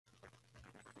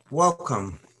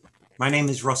Welcome. My name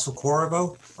is Russell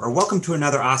Corriveau, or welcome to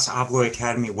another ASA Abloy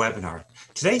Academy webinar.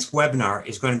 Today's webinar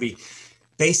is going to be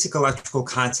Basic Electrical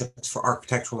Concepts for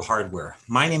Architectural Hardware.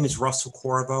 My name is Russell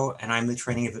Corriveau, and I'm the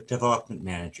Training and Development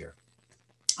Manager.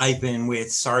 I've been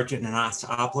with Sargent and ASA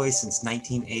Abloy since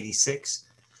 1986.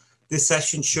 This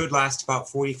session should last about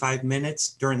 45 minutes.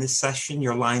 During this session,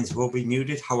 your lines will be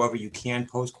muted. However, you can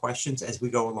pose questions as we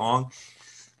go along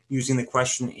using the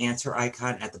question and answer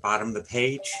icon at the bottom of the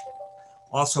page.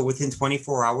 Also, within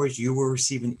 24 hours, you will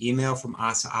receive an email from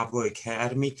ASA Abloy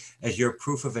Academy as your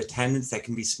proof of attendance that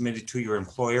can be submitted to your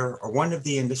employer or one of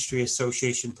the industry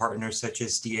association partners such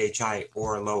as DHI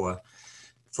or LOA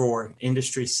for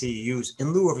industry CEUs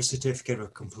in lieu of a certificate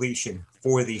of completion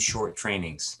for these short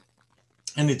trainings.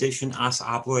 In addition, ASA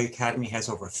Abloy Academy has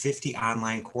over 50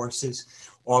 online courses,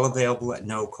 all available at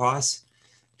no cost.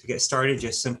 To get started,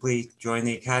 just simply join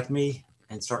the Academy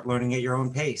and start learning at your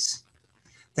own pace.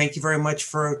 Thank you very much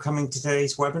for coming to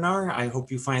today's webinar. I hope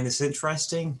you find this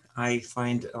interesting. I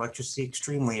find electricity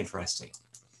extremely interesting.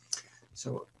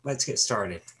 So let's get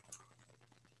started.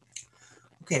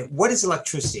 Okay, what is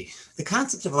electricity? The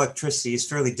concept of electricity is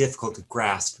fairly difficult to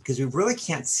grasp because we really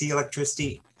can't see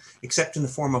electricity except in the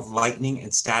form of lightning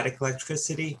and static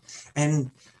electricity. And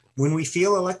when we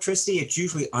feel electricity, it's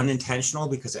usually unintentional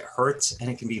because it hurts and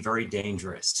it can be very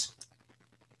dangerous.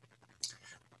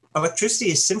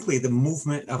 Electricity is simply the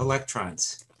movement of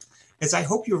electrons. As I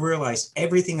hope you realize,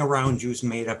 everything around you is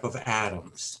made up of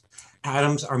atoms.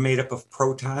 Atoms are made up of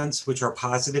protons, which are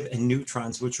positive, and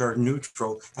neutrons, which are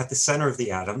neutral at the center of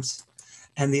the atoms.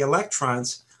 And the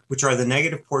electrons, which are the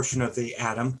negative portion of the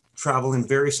atom, travel in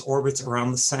various orbits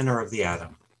around the center of the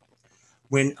atom.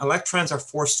 When electrons are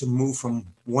forced to move from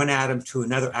one atom to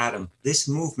another atom, this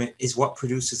movement is what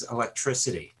produces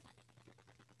electricity.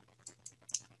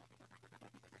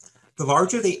 The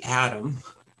larger the atom,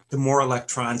 the more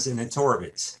electrons in its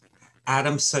orbits.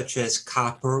 Atoms such as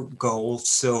copper, gold,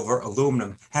 silver,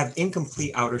 aluminum have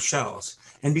incomplete outer shells.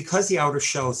 And because the outer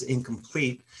shell is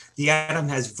incomplete, the atom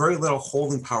has very little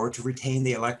holding power to retain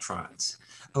the electrons,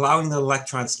 allowing the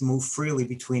electrons to move freely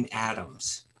between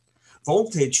atoms.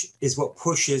 Voltage is what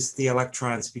pushes the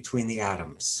electrons between the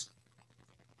atoms.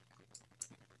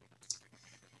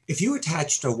 If you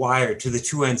attached a wire to the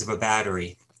two ends of a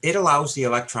battery, it allows the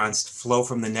electrons to flow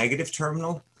from the negative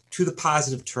terminal to the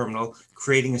positive terminal,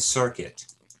 creating a circuit.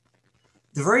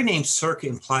 The very name circuit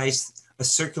implies a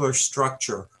circular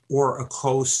structure or a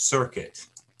closed circuit.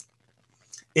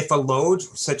 If a load,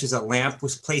 such as a lamp,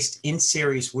 was placed in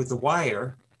series with the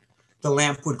wire, the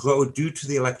lamp would glow due to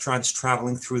the electrons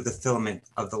traveling through the filament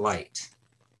of the light.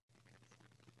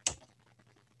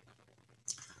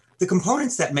 The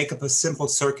components that make up a simple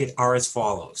circuit are as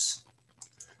follows.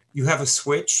 You have a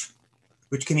switch,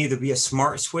 which can either be a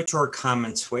smart switch or a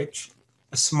common switch.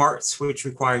 A smart switch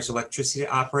requires electricity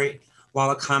to operate, while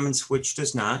a common switch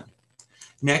does not.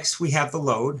 Next, we have the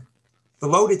load. The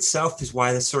load itself is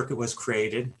why the circuit was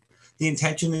created. The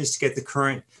intention is to get the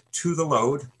current to the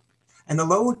load. And the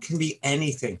load can be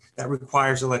anything that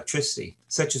requires electricity,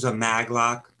 such as a mag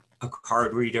lock, a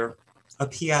card reader, a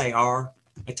PIR,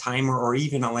 a timer, or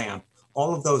even a lamp.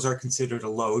 All of those are considered a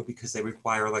load because they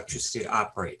require electricity to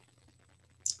operate.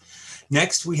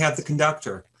 Next, we have the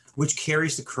conductor, which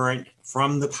carries the current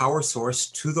from the power source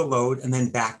to the load and then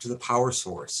back to the power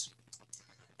source.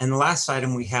 And the last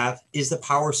item we have is the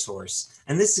power source.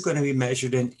 And this is going to be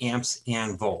measured in amps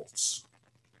and volts.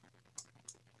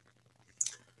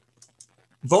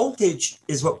 Voltage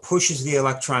is what pushes the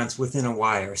electrons within a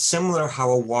wire, similar to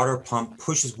how a water pump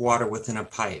pushes water within a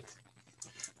pipe.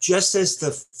 Just as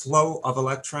the flow of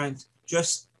electrons,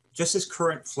 just as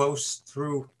current flows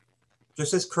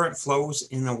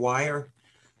in a wire,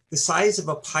 the size of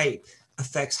a pipe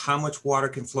affects how much water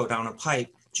can flow down a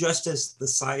pipe, just as the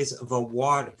size of a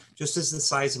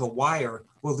wire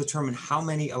will determine how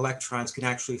many electrons can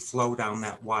actually flow down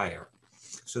that wire.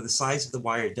 So the size of the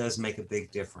wire does make a big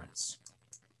difference.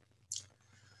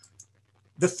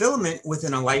 The filament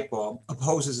within a light bulb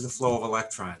opposes the flow of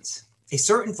electrons. A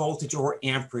certain voltage or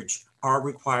amperage are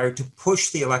required to push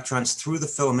the electrons through the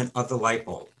filament of the light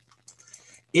bulb.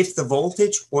 If the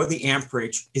voltage or the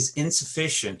amperage is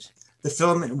insufficient, the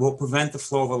filament will prevent the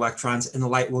flow of electrons and the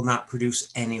light will not produce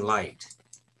any light.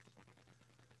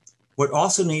 What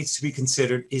also needs to be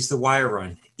considered is the wire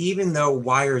run. Even though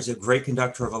wire is a great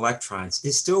conductor of electrons,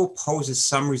 it still poses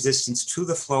some resistance to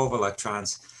the flow of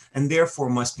electrons and therefore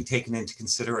must be taken into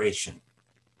consideration.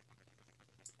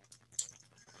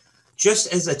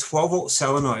 Just as a 12-volt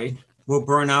solenoid will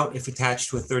burn out if attached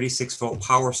to a 36-volt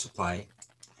power supply,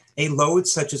 a load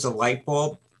such as a light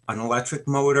bulb, an electric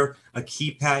motor, a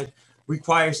keypad,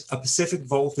 requires a specific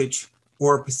voltage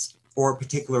or a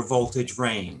particular voltage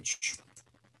range.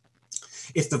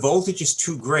 If the voltage is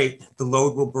too great, the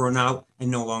load will burn out and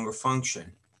no longer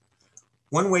function.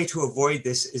 One way to avoid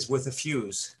this is with a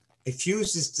fuse. A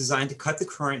fuse is designed to cut the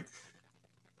current,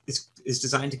 is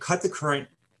designed to cut the current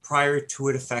prior to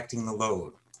it affecting the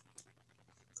load.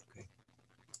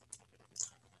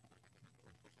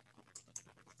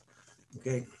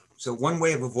 Okay, so one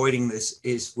way of avoiding this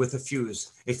is with a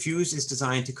fuse. A fuse is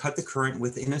designed to cut the current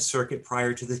within a circuit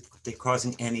prior to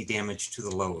causing any damage to the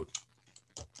load.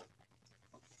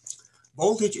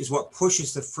 Voltage is what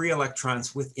pushes the free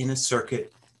electrons within a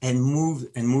circuit and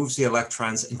moves the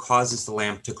electrons and causes the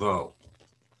lamp to glow.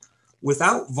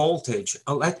 Without voltage,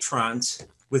 electrons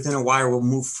within a wire will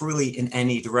move freely in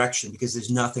any direction because there's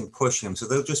nothing pushing them, so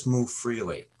they'll just move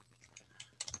freely.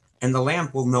 And the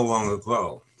lamp will no longer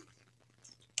glow.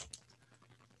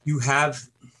 You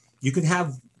can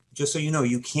have, just so you know,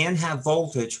 you can have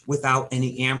voltage without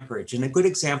any amperage. And a good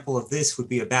example of this would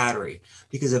be a battery,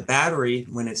 because a battery,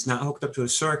 when it's not hooked up to a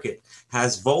circuit,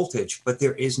 has voltage, but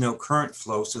there is no current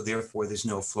flow, so therefore there's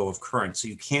no flow of current. So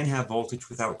you can have voltage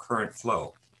without current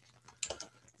flow.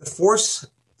 The force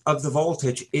of the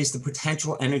voltage is the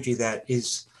potential energy that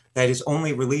is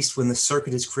only released when the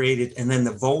circuit is created, and then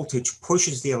the voltage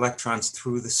pushes the electrons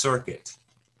through the circuit.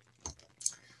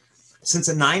 Since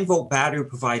a 9-volt battery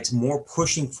provides more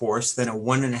pushing force than a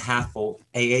 1.5-volt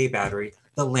AA battery,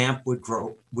 the lamp would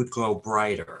glow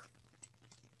brighter.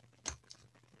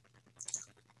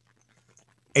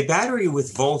 A battery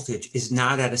with voltage is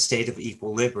not at a state of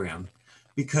equilibrium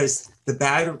because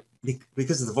the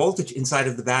voltage inside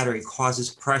of the battery causes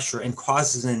pressure and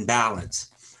causes an imbalance.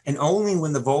 And only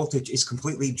when the voltage is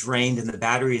completely drained and the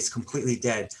battery is completely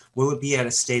dead will it be at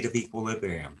a state of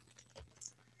equilibrium.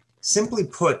 Simply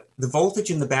put, the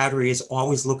voltage in the battery is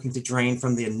always looking to drain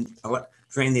the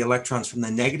electrons from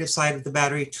the negative side of the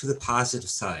battery to the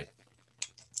positive side.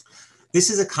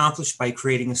 This is accomplished by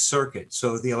creating a circuit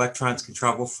so the electrons can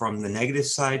travel from the negative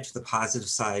side to the positive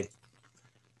side.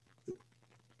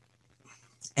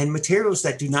 And materials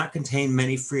that do not contain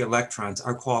many free electrons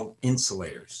are called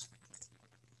insulators.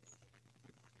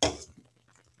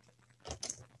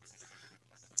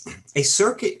 A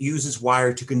circuit uses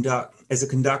wire as a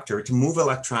conductor to move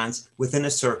electrons within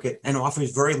a circuit and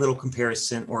offers very little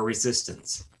comparison or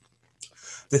resistance.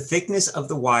 The thickness of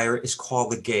the wire is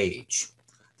called the gauge.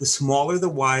 The smaller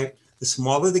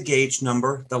the gauge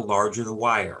number, the larger the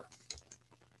wire.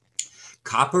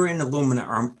 Copper and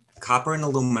aluminum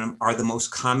are the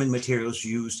most common materials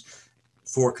used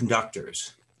for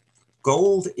conductors.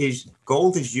 Gold is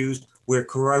used where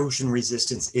corrosion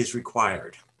resistance is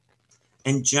required.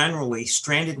 And generally,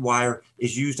 stranded wire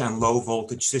is used on low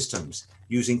voltage systems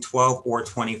using 12 or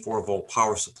 24 volt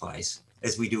power supplies,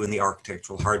 as we do in the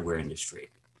architectural hardware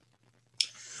industry.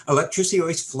 Electricity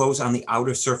always flows on the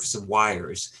outer surface of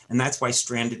wires, and that's why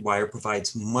stranded wire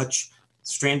provides a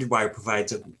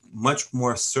much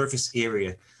more surface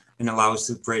area and allows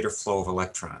the greater flow of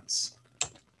electrons.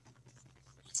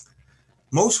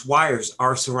 Most wires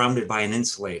are surrounded by an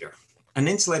insulator. An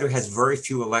insulator has very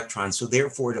few electrons, so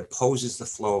therefore it opposes the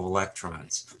flow of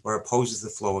electrons or opposes the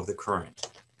flow of the current.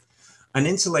 An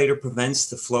insulator prevents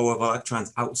the flow of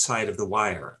electrons outside of the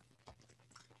wire.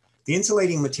 The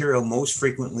insulating material most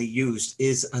frequently used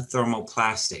is a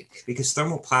thermoplastic because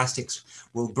thermoplastics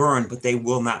will burn, but they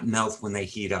will not melt when they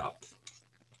heat up.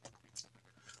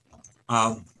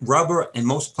 Rubber and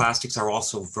most plastics are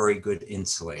also very good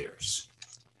insulators.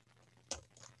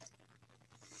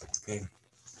 Okay.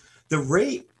 The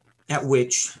rate at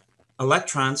which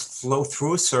electrons flow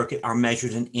through a circuit are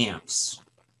measured in amps.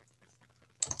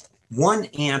 1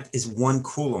 amp is 1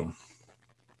 coulomb.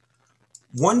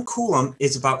 1 coulomb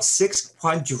is about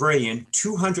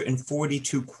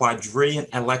 6,242 quadrillion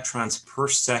electrons per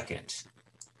second.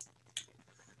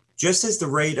 Just as the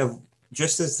rate of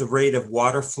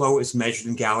water flow is measured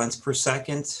in gallons per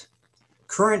second,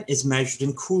 current is measured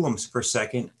in coulombs per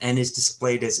second and is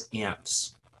displayed as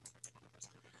amps.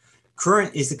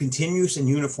 Current is the continuous and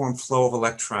uniform flow of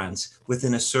electrons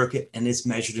within a circuit and is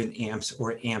measured in amps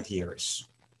or amperes.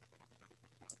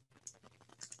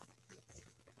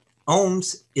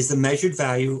 Ohms is the measured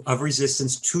value of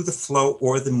resistance to the flow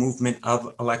or the movement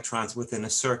of electrons within a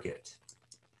circuit.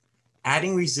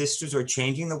 Adding resistors or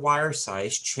changing the wire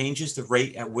size changes the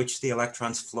rate at which the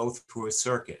electrons flow through a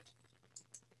circuit.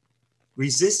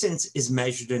 Resistance is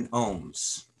measured in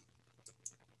ohms.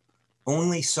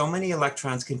 Only so many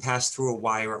electrons can pass through a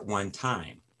wire at one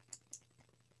time.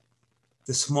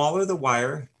 The smaller the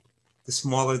wire, the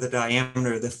smaller the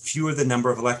diameter, the fewer the number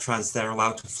of electrons that are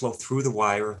allowed to flow through the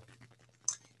wire,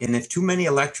 And if too many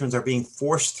electrons are being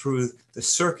forced through the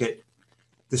circuit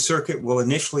will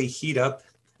initially heat up,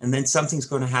 and then something's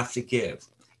going to have to give.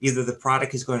 Either the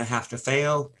product is going to have to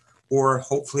fail, or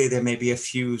hopefully there may be a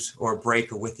fuse or a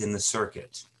breaker within the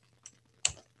circuit.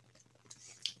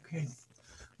 Okay,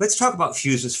 let's talk about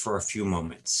fuses for a few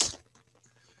moments.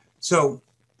 So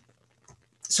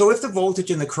if the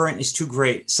voltage and the current is too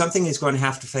great, something is going to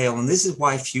have to fail, and this is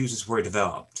why fuses were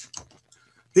developed.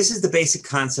 This is the basic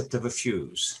concept of a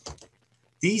fuse.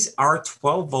 These are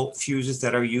 12-volt fuses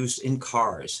that are used in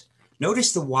cars.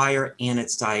 Notice the wire and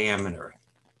its diameter.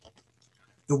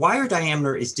 The wire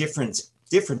diameter is different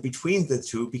between the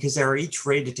two because they are each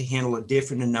rated to handle a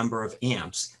different number of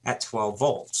amps at 12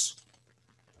 volts.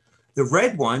 The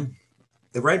red one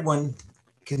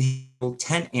can handle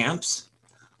 10 amps.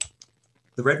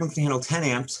 The red one can handle 10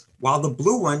 amps, while the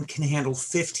blue one can handle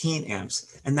 15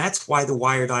 amps. And that's why the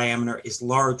wire diameter is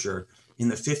larger in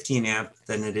the 15 amp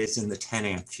than it is in the 10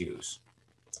 amp fuse.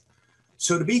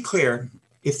 So to be clear,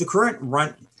 if the current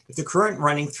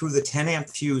running through the 10 amp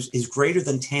fuse is greater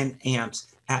than 10 amps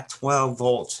at 12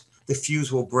 volts, the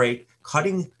fuse will break,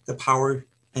 cutting the power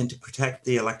and to protect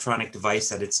the electronic device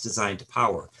that it's designed to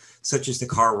power, such as the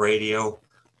car radio,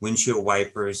 windshield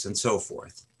wipers, and so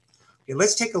forth. Okay,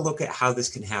 let's take a look at how this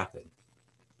can happen.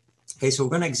 Okay, so we're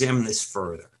going to examine this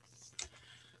further.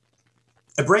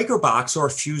 A breaker box or a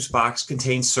fuse box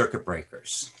contains circuit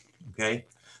breakers. Okay,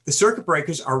 the circuit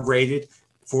breakers are rated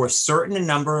for a certain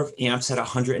number of amps at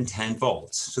 110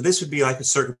 volts. So this would be like a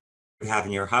circuit you have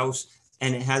in your house,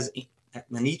 and it has,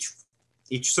 and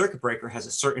each circuit breaker has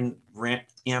a certain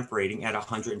amp rating at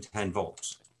 110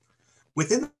 volts.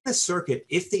 Within the circuit,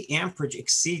 if the amperage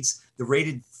exceeds the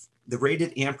rated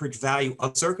amperage value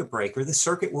of the circuit breaker, the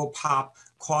circuit will pop,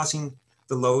 causing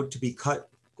the load to be cut,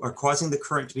 or causing the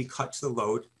current to be cut to the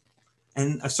load.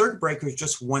 And a circuit breaker is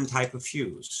just one type of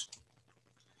fuse.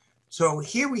 So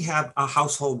here we have a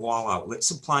household wall outlet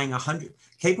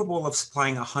capable of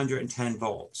supplying 110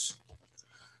 volts.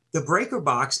 The breaker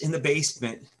box in the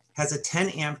basement has a 10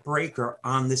 amp breaker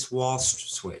on this wall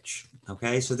switch.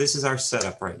 Okay, so this is our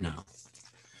setup right now.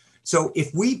 So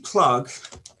if we plug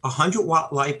a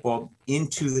 100-watt light bulb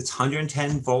into this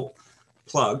 110 volt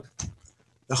plug,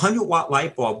 the 100-watt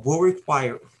light bulb will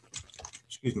require,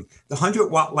 the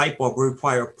 100-watt light bulb will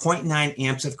require 0.9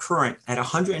 amps of current at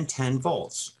 110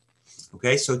 volts.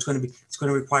 Okay, so it's going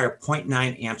to require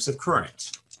 0.9 amps of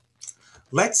current.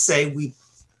 Let's say we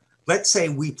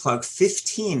plug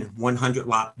 15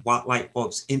 100-watt light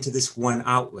bulbs into this one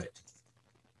outlet.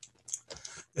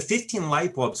 The 15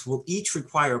 light bulbs will each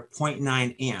require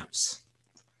 0.9 amps.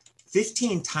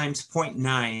 15 times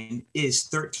 0.9 is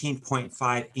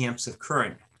 13.5 amps of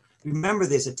current. Remember,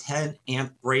 there's a 10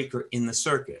 amp breaker in the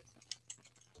circuit.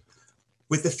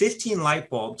 With the 15 light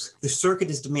bulbs, the circuit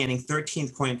is demanding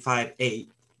 13.58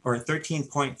 or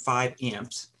 13.5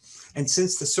 amps. And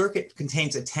since the circuit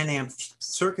contains a 10 amp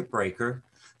circuit breaker,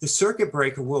 the circuit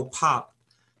breaker will pop,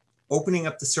 opening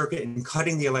up the circuit and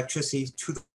cutting the electricity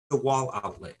to the wall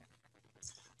outlet.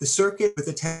 The circuit with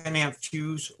the 10 amp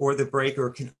fuse or the breaker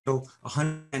can handle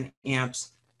 110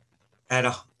 amps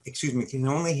can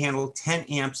only handle 10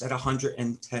 amps at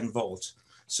 110 volts.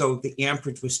 So the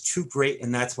amperage was too great,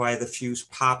 and that's why the fuse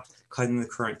popped, cutting the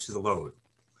current to the load.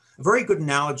 A very good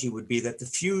analogy would be that the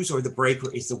fuse or the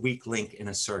breaker is the weak link in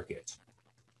a circuit.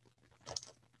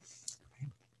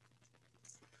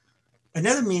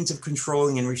 Another means of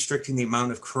controlling and restricting the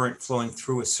amount of current flowing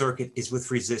through a circuit is with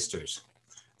resistors.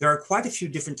 There are quite a few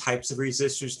different types of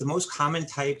resistors. The most common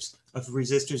types of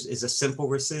resistors is a simple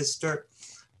resistor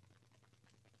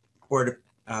or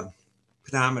the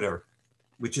pedometer,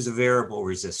 which is a variable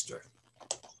resistor.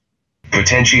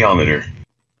 Potentiometer.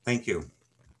 Thank you.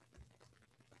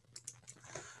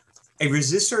 A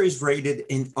resistor is rated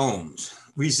in ohms.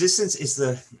 Resistance is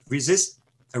a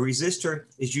resistor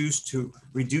is used to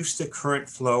reduce the current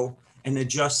flow and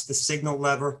adjust the signal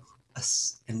lever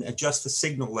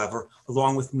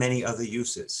along with many other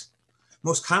uses.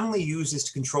 Most commonly used is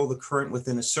to control the current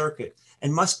within a circuit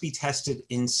and must be tested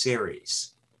in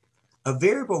series. A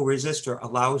variable resistor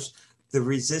allows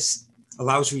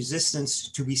resistance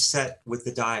to be set with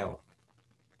the dial.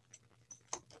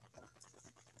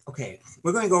 Okay,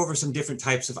 we're going to go over some different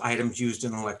types of items used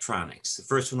in electronics. The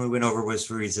first one we went over was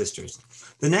for resistors.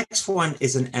 The next one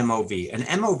is an MOV. An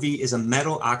MOV is a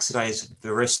metal oxidized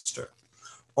varistor.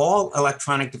 All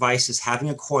electronic devices having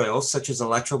a coil, such as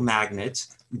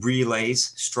electromagnets,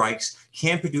 relays, strikes,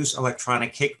 can produce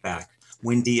electronic kickback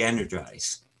when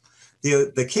de-energized.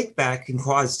 The kickback can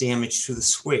cause damage to the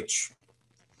switch.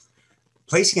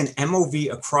 Placing an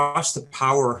MOV across the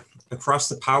power across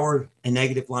the power and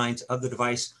negative lines of the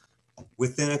device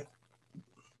within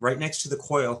right next to the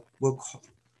coil will,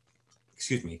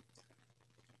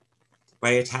 by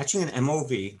attaching an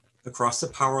MOV across the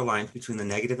power lines between the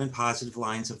negative and positive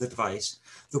lines of the device,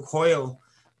 the coil,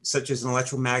 such as an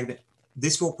electromagnet,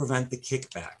 this will prevent the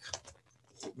kickback.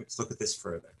 Let's look at this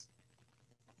further.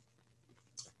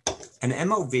 An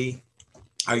MOV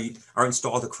are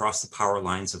installed across the power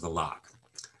lines of the lock.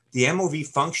 The MOV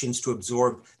functions to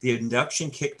absorb the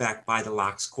induction kickback by the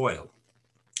lock's coil.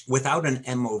 Without an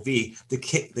MOV, the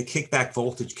kickback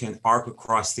voltage can arc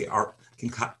across the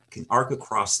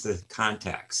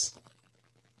contacts.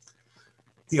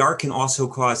 The arc can also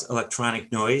cause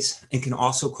electronic noise and can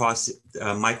also cause the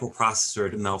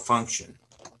microprocessor to malfunction.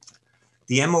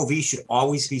 The MOV should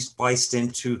always be spliced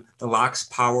into the lock's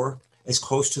power as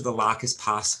close to the lock as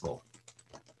possible.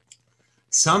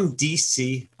 Some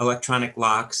DC electronic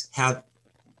locks have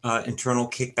internal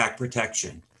kickback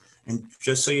protection. And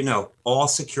just so you know, all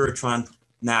Securitron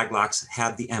mag locks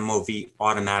have the MOV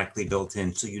automatically built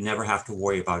in, so you never have to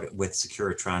worry about it with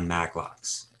Securitron mag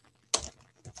locks.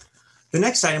 The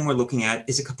next item we're looking at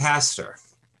is a capacitor.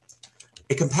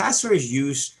 A capacitor is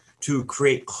used to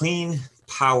create clean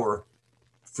power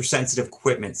for sensitive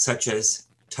equipment, such as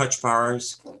touch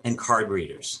bars and card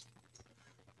readers.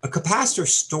 A capacitor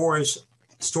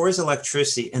stores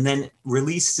electricity and then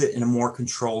releases it in a more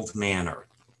controlled manner.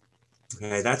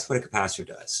 Okay, that's what a capacitor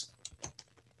does.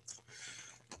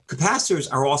 Capacitors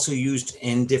are also used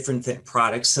in different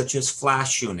products, such as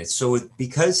flash units. So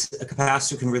because a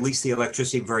capacitor can release the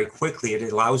electricity very quickly,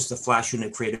 it allows the flash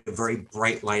unit to create a very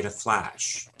bright light of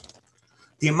flash.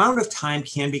 The amount of time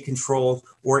can be controlled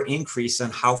or increased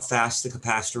on how fast the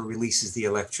capacitor releases the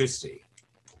electricity.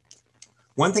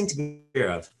 One thing to be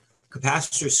aware of,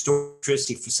 capacitors store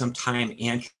electricity for some time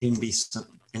and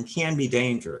can be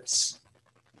dangerous.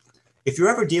 If you're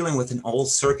ever dealing with an old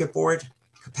circuit board,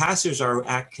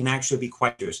 capacitors can actually be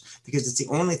quite dangerous because it's the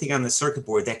only thing on the circuit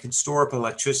board that can store up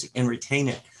electricity and retain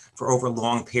it for over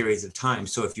long periods of time.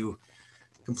 So if you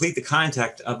complete the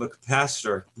contact of a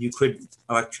capacitor, you could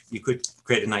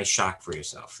create a nice shock for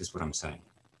yourself, is what I'm saying.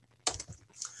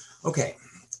 Okay,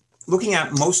 looking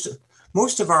at most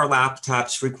of our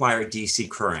laptops require DC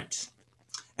current,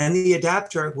 and the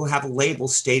adapter will have a label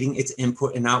stating its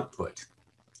input and output.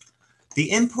 The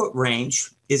input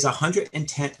range is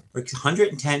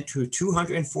 110 to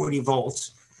 240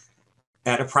 volts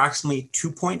at approximately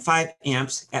 2.5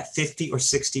 amps at 50 or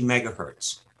 60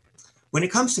 megahertz. When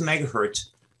it comes to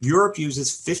megahertz, Europe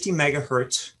uses 50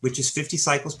 megahertz, which is 50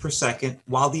 cycles per second,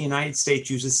 while the United States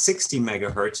uses 60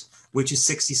 megahertz, which is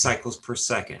 60 cycles per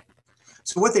second.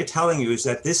 So what they're telling you is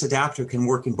that this adapter can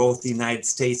work in both the United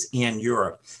States and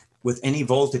Europe with any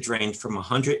voltage range from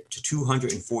 100 to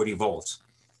 240 volts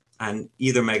on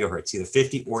either megahertz, either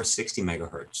 50 or 60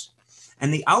 megahertz.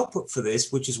 And the output for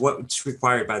this, which is what's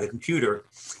required by the computer,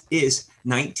 is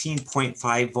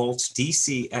 19.5 volts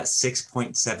DC at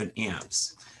 6.7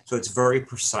 amps. So it's very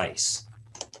precise.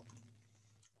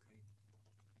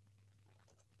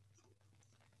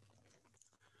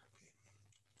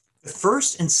 The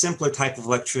first and simpler type of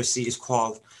electricity is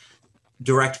called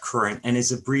direct current and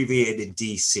is abbreviated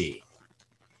DC.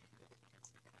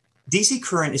 DC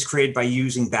current is created by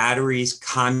using batteries,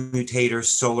 commutators,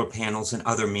 solar panels, and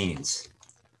other means.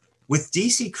 With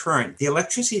DC current, the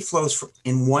electricity flows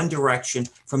in one direction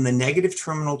from the negative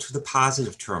terminal to the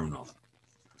positive terminal.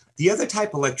 The other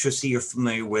type of electricity you're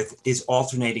familiar with is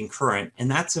alternating current,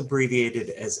 and that's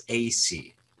abbreviated as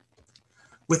AC.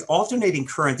 With alternating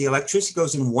current, the electricity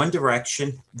goes in one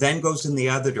direction, then goes in the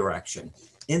other direction.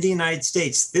 In the United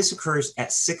States, this occurs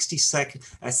at 60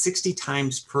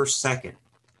 times per second.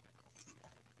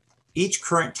 Each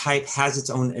current type has its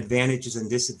own advantages and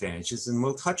disadvantages, and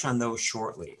we'll touch on those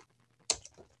shortly.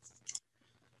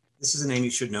 This is a name you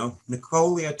should know.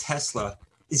 Nikola Tesla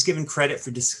is given credit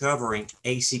for discovering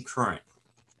AC current.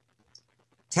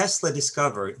 Tesla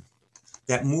discovered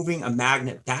that moving a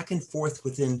magnet back and forth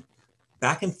within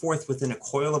a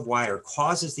coil of wire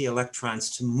causes the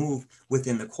electrons to move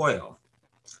within the coil.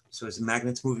 So as the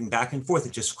magnet's moving back and forth,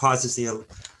 it just causes the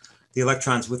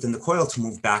electrons within the coil to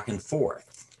move back and forth.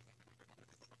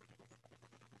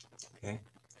 Okay.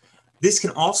 This can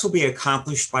also be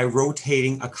accomplished by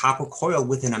rotating a copper coil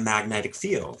within a magnetic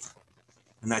field.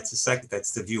 And that's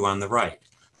the view on the right.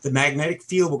 The magnetic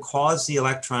field will cause the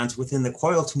electrons within the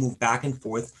coil to move back and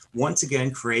forth, once again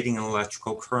creating an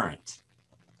electrical current.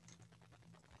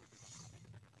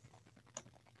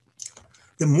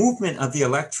 The movement of the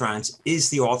electrons is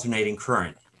the alternating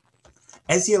current.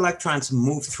 As the electrons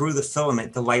move through the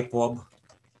filament, the light bulb,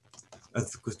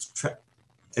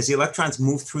 As the electrons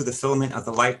move through the filament of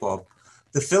the light bulb,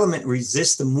 the filament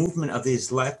resists the movement of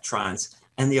these electrons,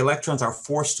 and the electrons are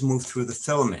forced to move through the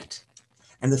filament.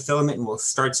 And the filament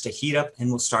starts to heat up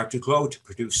and will start to glow to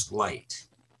produce light.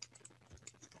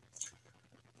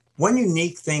 One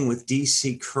unique thing with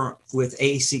AC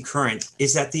current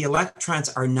is that the electrons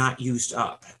are not used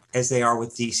up as they are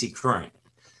with DC current.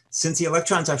 Since the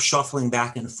electrons are shuffling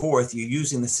back and forth, you're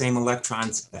using the same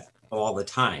electrons all the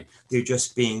time. They're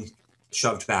just being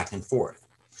shoved back and forth.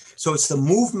 So it's the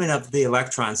movement of the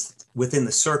electrons within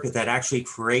the circuit that actually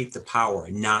create the power,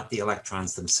 not the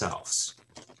electrons themselves.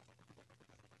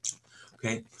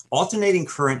 Okay. Alternating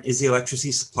current is the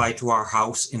electricity supplied to our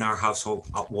house in our household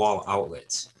wall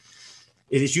outlets.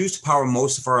 It is used to power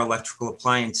most of our electrical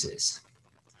appliances.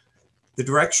 The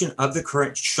direction of the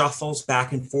current shuffles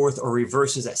back and forth or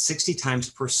reverses at 60 times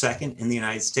per second in the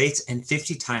United States and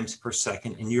 50 times per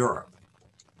second in Europe.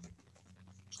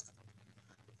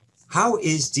 How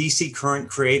is DC current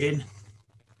created?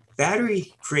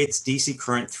 Battery creates DC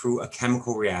current through a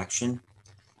chemical reaction.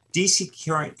 DC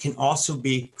current can also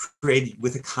be created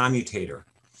with a commutator.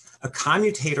 A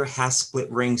commutator has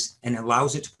split rings and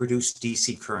allows it to produce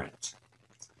DC current.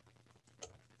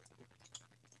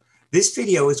 This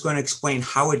video is going to explain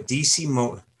how a DC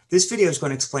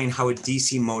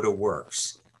motor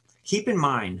works. Keep in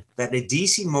mind that a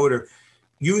DC motor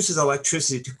uses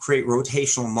electricity to create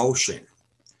rotational motion.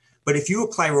 But if you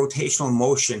apply rotational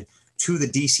motion to the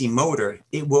DC motor,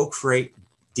 it will create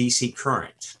DC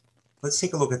current. Let's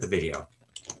take a look at the video.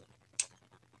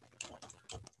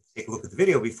 Take a look at the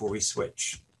video before we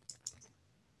switch.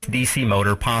 DC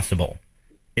motor possible.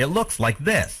 It looks like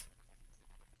this.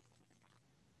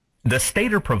 The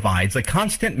stator provides a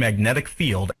constant magnetic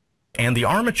field, and the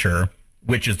armature,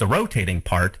 which is the rotating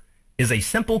part, is a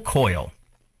simple coil.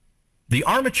 The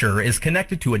armature is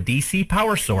connected to a DC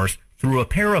power source through a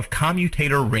pair of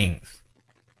commutator rings.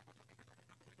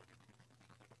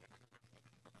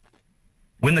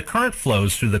 When the current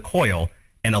flows through the coil,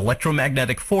 an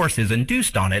electromagnetic force is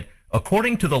induced on it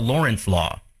according to the Lorentz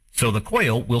law, so the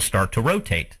coil will start to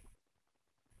rotate.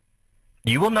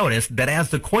 You will notice that as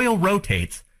the coil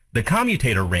rotates, the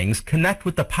commutator rings connect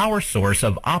with the power source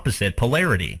of opposite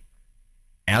polarity.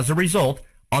 As a result,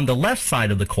 on the left side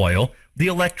of the coil, the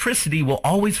electricity will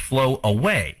always flow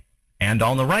away, and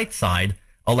on the right side,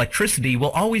 electricity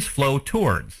will always flow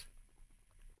towards.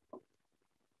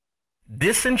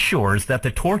 This ensures that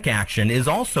the torque action is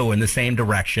also in the same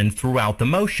direction throughout the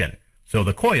motion, so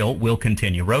the coil will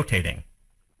continue rotating.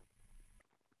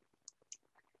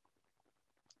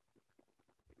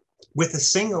 With a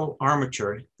single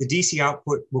armature, the DC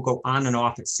output will go on and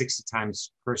off at 60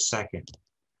 times per second.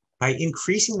 By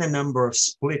increasing the number of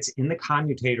splits in the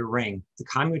commutator ring, the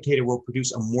commutator will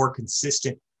produce a more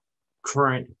consistent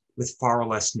current with far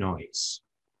less noise.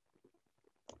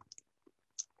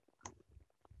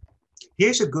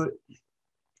 Here's a good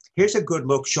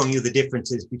look showing you the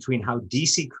differences between how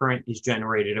DC current is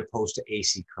generated opposed to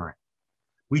AC current.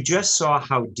 We just saw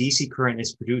how DC current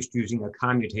is produced using a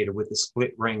commutator with the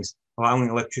split rings, allowing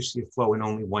electricity to flow in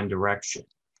only one direction.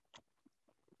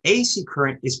 AC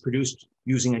current is produced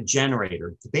using a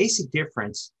generator. The basic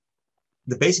difference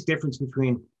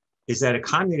between is that a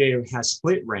commutator has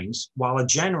split rings, while a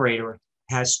generator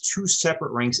has two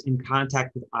separate rings in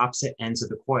contact with opposite ends of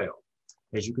the coil,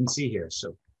 as you can see here.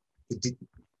 So the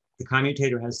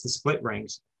commutator has the split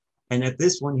rings, and at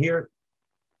this one here,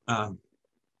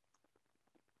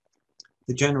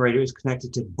 the generator is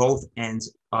connected to both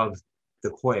ends of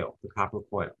the coil, the copper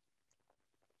coil.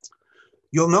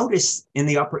 You'll notice in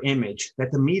the upper image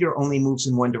that the meter only moves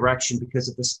in one direction because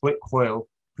of the split coil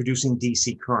producing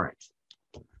DC current.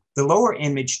 The lower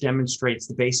image demonstrates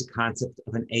the basic concept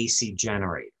of an AC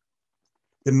generator.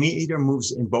 The meter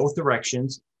moves in both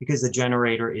directions because the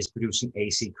generator is producing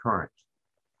AC current.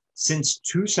 Since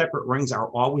two separate rings are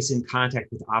always in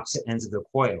contact with opposite ends of the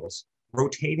coils,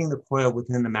 rotating the coil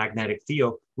within the magnetic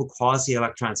field will cause the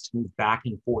electrons to move back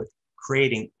and forth,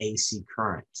 creating AC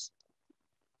current.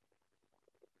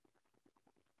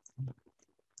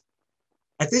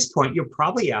 At this point, you're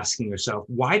probably asking yourself,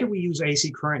 why do we use AC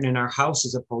current in our house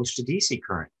as opposed to DC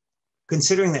current?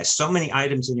 Considering that so many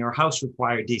items in your house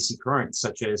require DC current,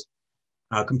 such as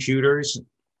computers,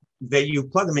 that you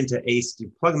plug them into AC,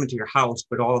 you plug them into your house,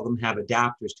 but all of them have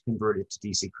adapters to convert it to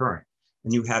DC current.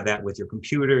 And you have that with your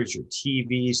computers, your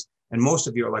TVs, and most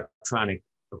of your electronic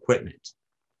equipment.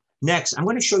 Next, I'm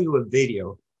going to show you a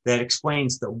video that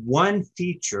explains the one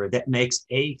feature that makes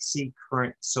AC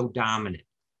current so dominant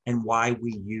and why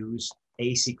we use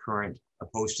AC current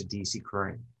opposed to DC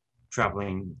current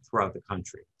traveling throughout the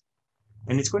country.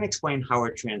 And it's going to explain how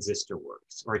a transistor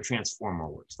works or a transformer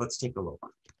works. Let's take a look.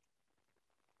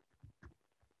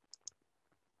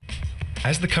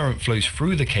 As the current flows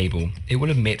through the cable, it will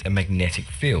emit a magnetic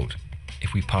field.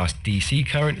 If we pass DC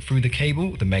current through the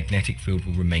cable, the magnetic field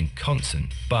will remain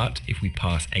constant. But if we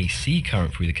pass AC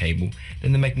current through the cable,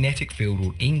 then the magnetic field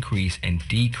will increase and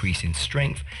decrease in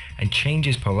strength and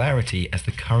changes polarity as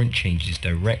the current changes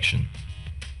direction.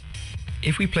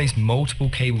 If we place multiple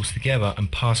cables together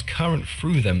and pass current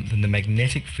through them, then the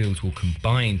magnetic fields will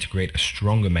combine to create a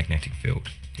stronger magnetic field.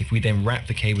 If we then wrap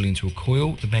the cable into a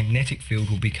coil, the magnetic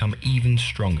field will become even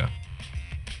stronger.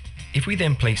 If we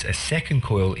then place a second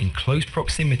coil in close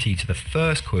proximity to the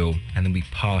first coil and then we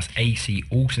pass AC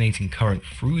alternating current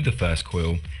through the first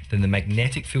coil, then the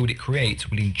magnetic field it creates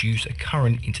will induce a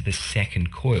current into the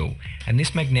second coil, and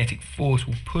this magnetic force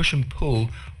will push and pull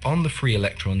on the free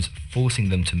electrons, forcing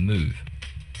them to move.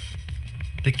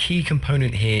 The key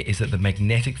component here is that the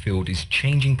magnetic field is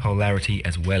changing polarity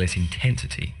as well as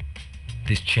intensity.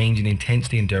 This change in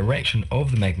intensity and direction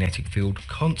of the magnetic field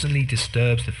constantly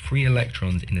disturbs the free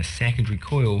electrons in the secondary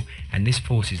coil, and this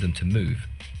forces them to move.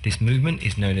 This movement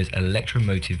is known as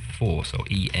electromotive force, or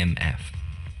EMF.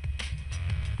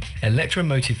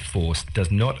 Electromotive force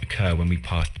does not occur when we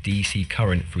pass DC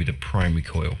current through the primary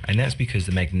coil, and that's because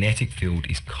the magnetic field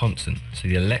is constant, so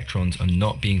the electrons are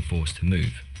not being forced to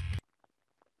move.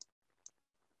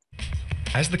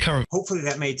 As the current... Hopefully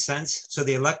that made sense. So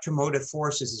the electromotive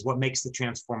forces is what makes the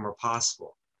transformer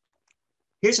possible.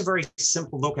 Here's a very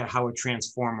simple look at how a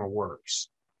transformer works.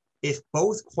 If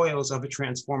both coils of a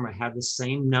transformer have the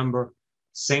same number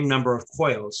of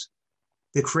coils,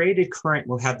 the created current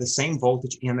will have the same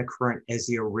voltage and the current as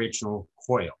the original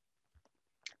coil.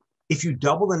 If you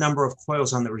double the number of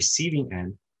coils on the receiving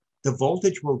end, the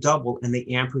voltage will double and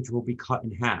the amperage will be cut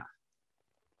in half.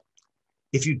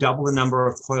 If you double the number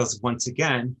of coils once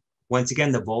again,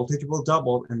 the voltage will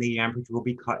double and the amperage will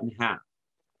be cut in half.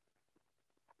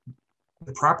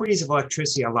 The properties of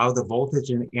electricity allow the voltage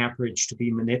and the amperage to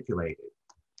be manipulated.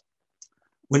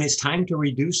 When it's time to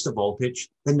reduce the voltage,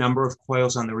 the number of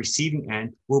coils on the receiving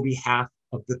end will be half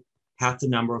the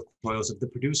number of coils of the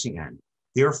producing end,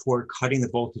 therefore cutting the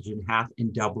voltage in half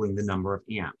and doubling the number of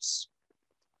amps.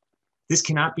 This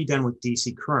cannot be done with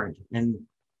DC current, and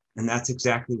that's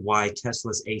exactly why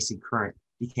Tesla's AC current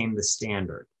became the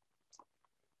standard.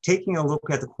 Taking a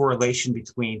look at the correlation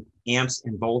between amps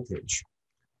and voltage,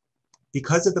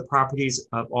 because of the properties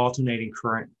of alternating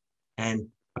current, and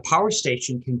a power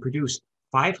station can produce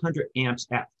 500 amps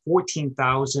at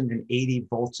 14,080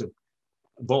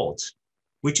 volts,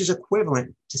 which is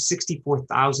equivalent to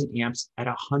 64,000 amps at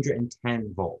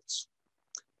 110 volts.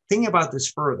 Thinking about this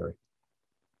further,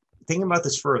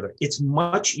 it's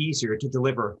much easier to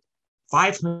deliver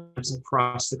 500 amps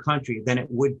across the country than it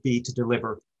would be to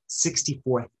deliver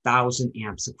 64,000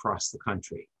 amps across the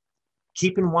country.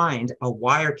 Keep in mind, a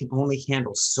wire can only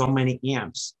handle so many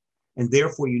amps, and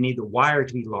therefore you need the wire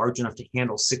to be large enough to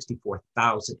handle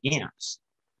 64,000 amps.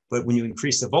 But when you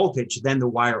increase the voltage, then the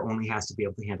wire only has to be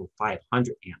able to handle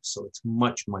 500 amps, so it's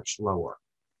much, much lower.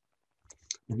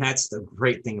 And that's the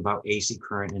great thing about AC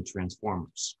current and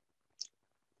transformers.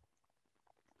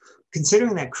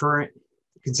 Considering that current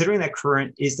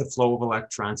is the flow of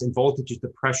electrons and voltage is the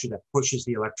pressure that pushes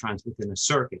the electrons within a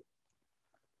circuit,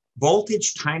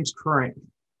 voltage times current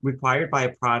required by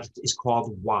a product is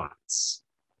called watts.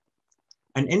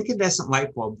 An incandescent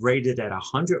light bulb rated at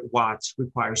 100 watts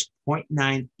requires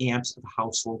 0.9 amps of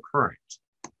household current.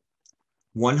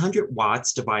 100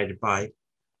 watts divided by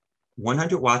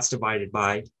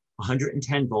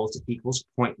 110 volts equals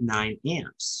 0.9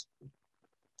 amps.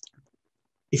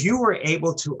 If you were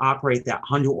able to operate that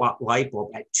 100-watt light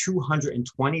bulb at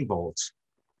 220 volts,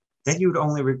 then you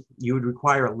would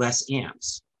require less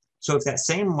amps. So if that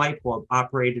same light bulb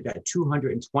operated at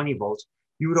 220 volts,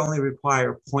 you would only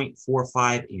require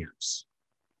 0.45 amps.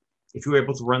 If you were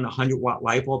able to run the 100-watt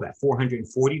light bulb at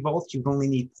 440 volts, you would only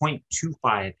need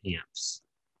 0.25 amps.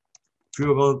 If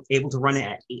you were able to run it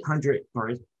at 800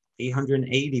 or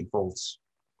 880 volts,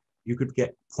 you could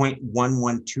get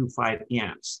 0.1125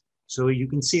 amps. So you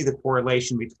can see the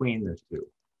correlation between the two.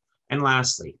 And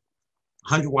lastly,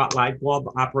 100-watt light bulb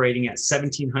operating at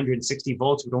 1760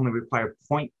 volts would only require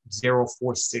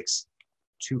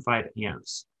 0.04625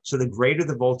 amps. So the greater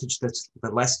the voltage, the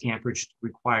less amperage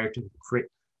required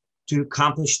to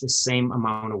accomplish the same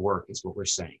amount of work is what we're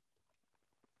saying.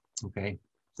 Okay,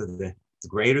 so the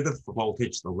greater the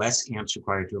voltage, the less amps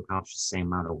required to accomplish the same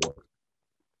amount of work.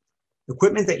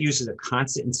 Equipment that uses a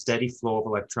constant and steady flow of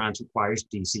electrons requires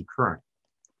DC current.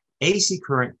 AC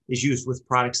current is used with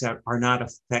products that are not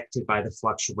affected by the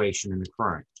fluctuation in the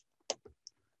current.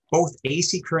 Both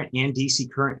AC current and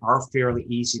DC current are fairly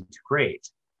easy to grade.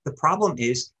 The problem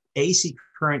is AC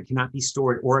current cannot be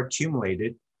stored or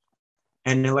accumulated,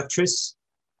 and the electricity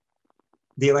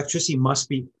must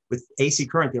be, with AC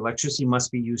current, the electricity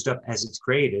must be used up as it's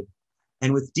created.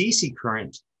 And with DC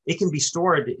current, it can be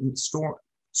stored in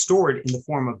the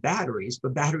form of batteries,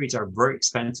 but batteries are very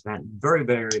expensive and very,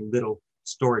 very little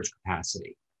storage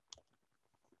capacity.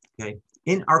 Okay.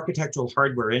 In architectural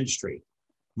hardware industry,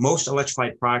 most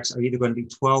electrified products are either going to be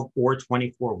 12 or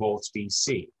 24 volts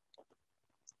DC.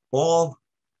 All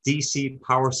DC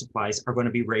power supplies are going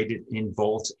to be rated in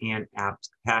volts and amp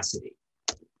capacity.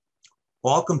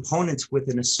 All components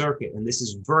within a circuit, and this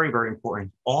is very, very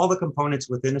important, all the components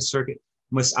within a circuit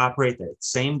must operate at the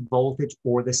same voltage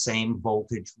or the same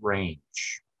voltage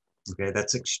range. Okay,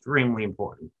 that's extremely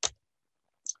important.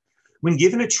 When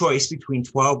given a choice between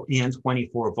 12 and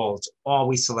 24 volts,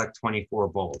 always select 24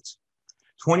 volts.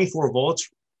 24 volts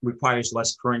requires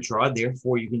less current draw,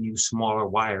 therefore you can use smaller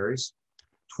wires.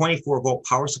 24 volt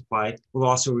power supply will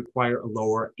also require a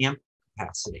lower amp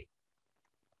capacity.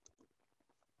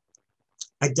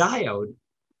 A diode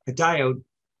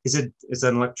is an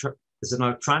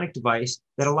electronic device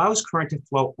that allows current to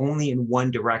flow only in one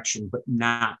direction, but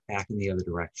not back in the other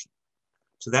direction.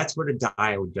 So that's what a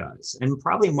diode does. And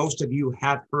probably most of you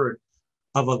have heard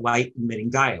of a light emitting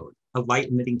diode. A light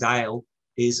emitting diode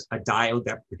is a diode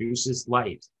that produces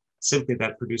light, simply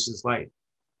that produces light,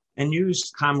 and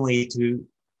used commonly to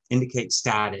indicate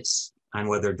status on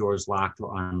whether a door is locked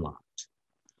or unlocked.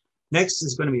 Next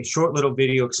is going to be a short little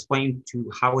video explaining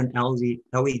to how an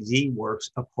LED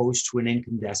works opposed to an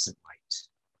incandescent light.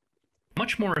 A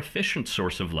much more efficient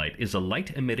source of light is a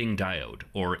light-emitting diode,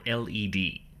 or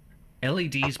LED.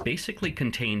 LEDs basically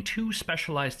contain two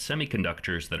specialized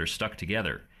semiconductors that are stuck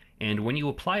together, and when you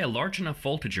apply a large enough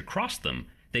voltage across them,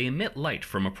 they emit light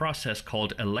from a process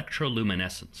called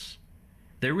electroluminescence.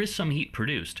 There is some heat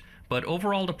produced, but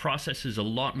overall the process is a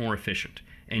lot more efficient,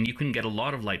 and you can get a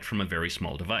lot of light from a very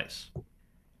small device.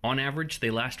 On average, they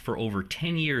last for over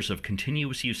 10 years of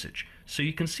continuous usage, so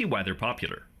you can see why they're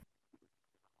popular.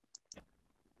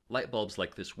 Light bulbs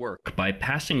like this work by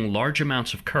passing large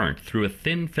amounts of current through a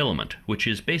thin filament, which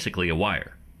is basically a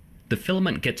wire. The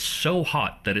filament gets so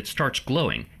hot that it starts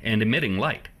glowing and emitting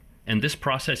light, and this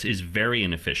process is very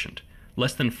inefficient.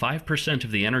 Less than 5%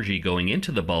 of the energy going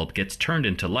into the bulb gets turned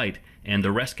into light, and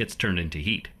the rest gets turned into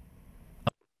heat.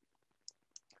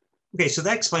 Okay, so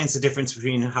that explains the difference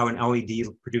between how an LED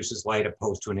produces light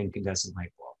opposed to an incandescent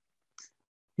light bulb.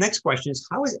 Next question is,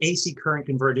 how is AC current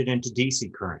converted into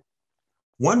DC current?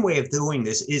 One way of doing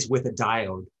this is with a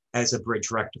diode as a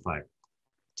bridge rectifier.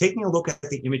 Taking a look at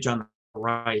the image on the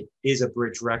right is a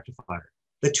bridge rectifier.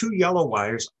 The two yellow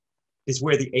wires is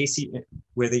where the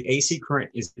AC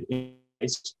current is,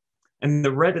 and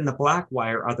the red and the black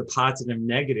wire are the positive and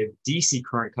negative DC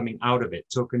current coming out of it.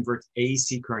 So it converts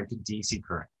AC current to DC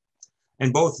current.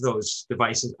 And both of those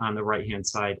devices on the right-hand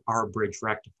side are bridge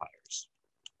rectifiers.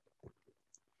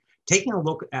 Taking a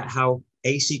look at how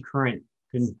AC current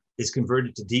is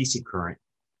converted to DC current.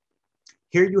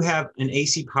 Here you have an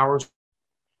AC power,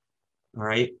 all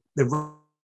right? The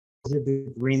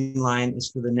green line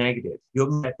is for the negative. You'll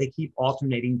note that they keep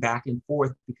alternating back and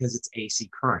forth because it's AC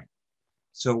current.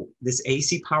 So this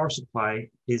AC power supply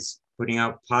is putting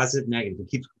out positive, negative. It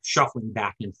keeps shuffling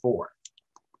back and forth.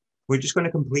 We're just going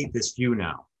to complete this view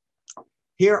now.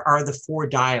 Here are the four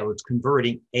diodes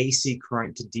converting AC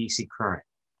current to DC current.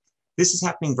 This is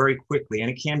happening very quickly, and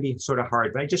it can be sort of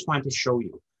hard, but I just wanted to show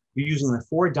you. You're using the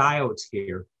four diodes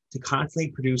here to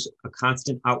constantly produce a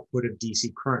constant output of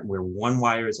DC current where one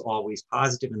wire is always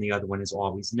positive and the other one is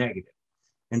always negative.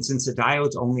 And since the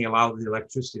diodes only allow the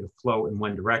electricity to flow in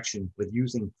one direction, with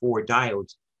using four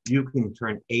diodes, you can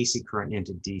turn AC current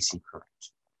into DC current.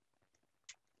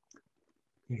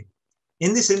 Okay.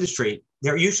 In this industry,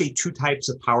 there are usually two types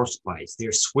of power supplies.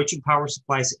 There's switching power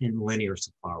supplies and linear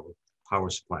power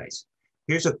supplies.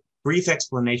 Here's a brief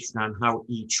explanation on how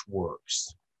each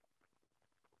works.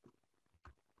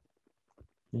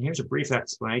 And here's a brief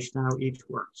explanation on how each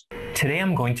works. Today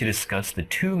I'm going to discuss the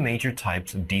two major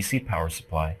types of DC power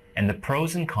supply and the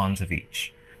pros and cons of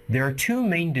each. There are two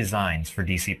main designs for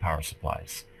DC power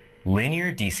supplies: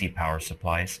 linear DC power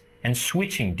supplies and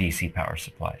switching DC power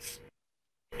supplies.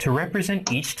 To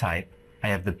represent each type, I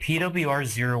have the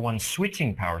PWR01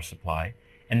 switching power supply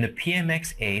and the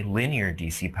PMX-A linear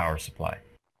DC power supply.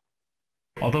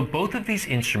 Although both of these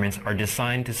instruments are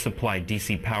designed to supply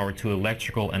DC power to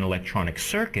electrical and electronic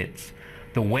circuits,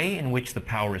 the way in which the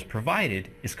power is provided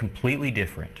is completely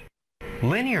different.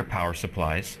 Linear power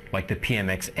supplies, like the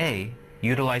PMX-A,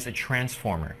 utilize a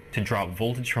transformer to drop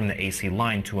voltage from the AC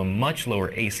line to a much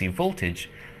lower AC voltage,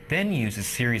 then use a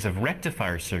series of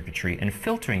rectifier circuitry and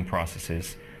filtering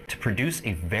processes to produce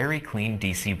a very clean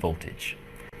DC voltage.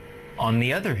 On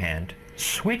the other hand,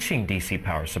 switching DC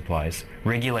power supplies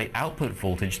regulate output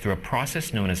voltage through a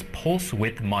process known as pulse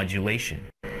width modulation.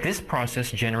 This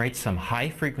process generates some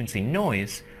high-frequency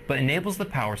noise, but enables the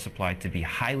power supply to be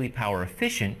highly power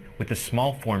efficient with a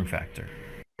small form factor.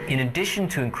 In addition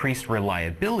to increased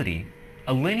reliability,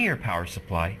 a linear power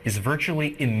supply is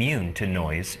virtually immune to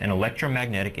noise and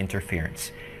electromagnetic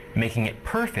interference, making it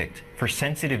perfect for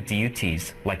sensitive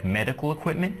DUTs like medical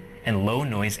equipment and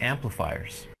low-noise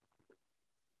amplifiers.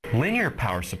 Linear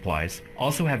power supplies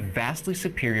also have vastly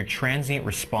superior transient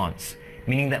response,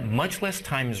 meaning that much less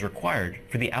time is required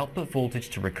for the output voltage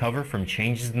to recover from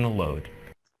changes in the load.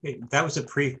 Okay, that was a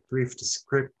brief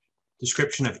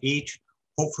description of each.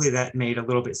 Hopefully that made a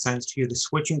little bit sense to you. The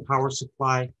switching power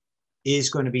supply is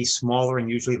going to be smaller and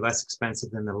usually less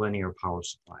expensive than the linear power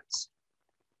supplies.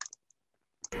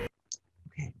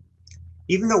 Okay.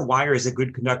 Even though wire is a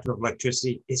good conductor of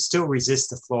electricity, it still resists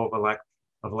the flow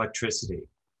of electricity.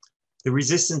 The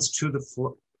resistance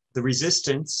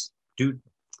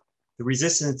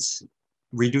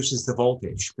reduces the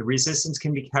voltage. The resistance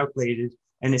can be calculated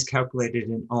and is calculated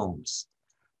in ohms.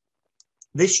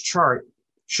 This chart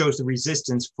shows the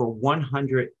resistance for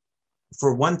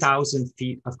 1,000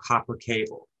 feet of copper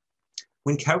cable.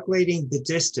 When calculating the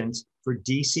distance for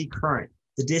DC current,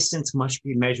 the distance must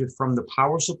be measured from the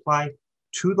power supply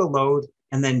to the load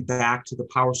and then back to the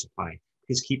power supply.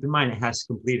 Because keep in mind, it has to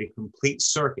complete a complete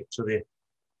circuit. So the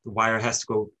wire has to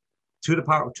go to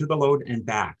the load and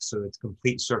back. So it's a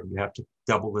complete circuit. You have to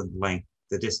double the length,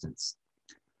 the distance.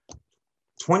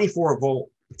 24-volt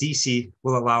DC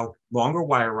will allow longer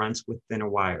wire runs with thinner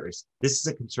wires. This is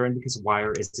a concern because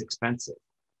wire is expensive.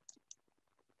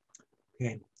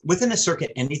 Okay. Within a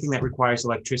circuit, anything that requires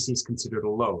electricity is considered a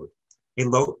load.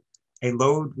 A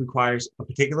load requires a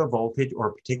particular voltage or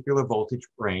a particular voltage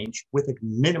range with a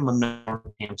minimum number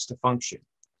of amps to function.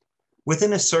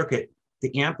 Within a circuit,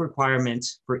 the amp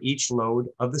requirements for each load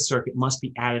of the circuit must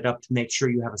be added up to make sure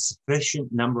you have a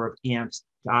sufficient number of amps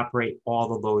to operate all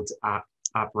the loads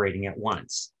operating at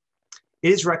once.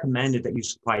 It is recommended that you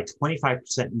supply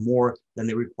 25% more than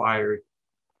the required,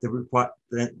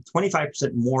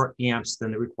 25% more amps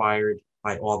than the required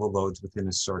by all the loads within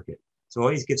a circuit. So it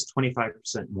always gets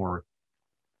 25% more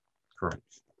current.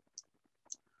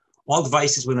 All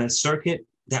devices within a circuit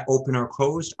that open or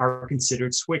closed are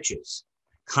considered switches.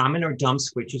 Common or dumb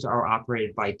switches are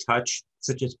operated by touch,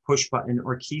 such as push button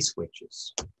or key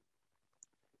switches.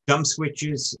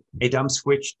 A dumb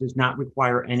switch does not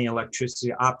require any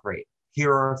electricity to operate.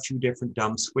 Here are a few different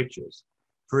dumb switches.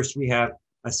 First, we have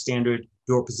a standard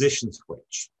door position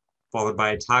switch, followed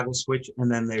by a toggle switch,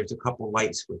 and then there's a couple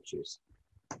light switches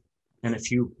and a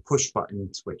few push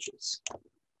button switches.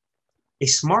 A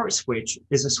smart switch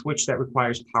is a switch that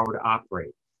requires power to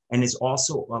operate and is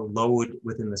also a load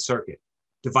within the circuit.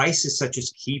 Devices such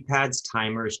as keypads,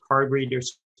 timers, card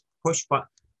readers,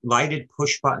 lighted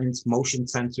push buttons, motion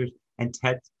sensors,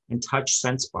 and touch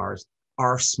sense bars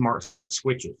are smart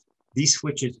switches. These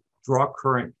switches draw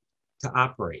current to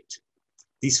operate.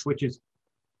 These switches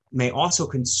may also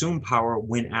consume power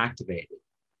when activated.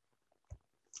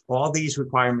 All these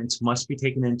requirements must be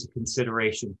taken into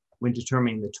consideration when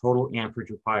determining the total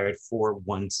amperage required for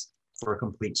a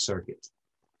complete circuit.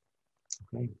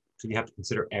 Okay, so you have to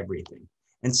consider everything.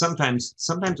 And sometimes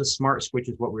a smart switch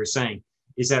is what we're saying,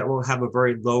 is that it will have a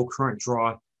very low current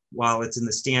draw while it's in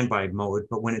the standby mode,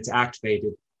 but when it's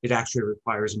activated, it actually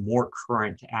requires more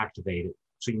current to activate it.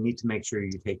 So you need to make sure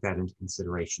you take that into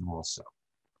consideration also.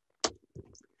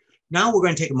 Now we're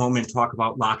going to take a moment and talk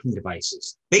about locking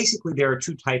devices. Basically, there are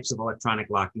two types of electronic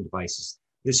locking devices.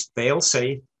 There's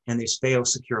fail-safe and there's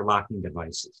fail-secure locking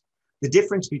devices. The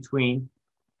difference being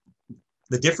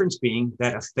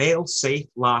that a fail-safe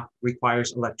lock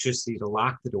requires electricity to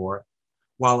lock the door,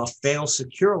 while a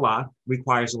fail-secure lock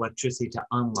requires electricity to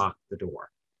unlock the door.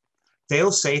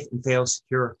 Fail-safe and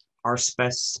fail-secure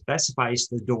specifies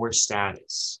the door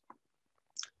status.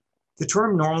 The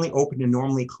term normally open and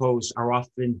normally closed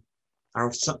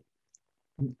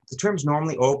the terms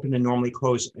normally open and normally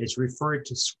closed is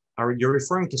you're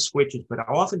referring to switches, but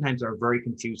oftentimes are very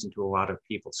confusing to a lot of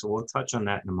people. So we'll touch on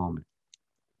that in a moment.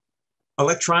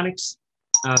 Electronic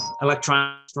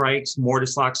strikes,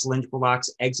 mortise locks, cylindrical locks,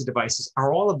 exit devices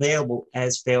are all available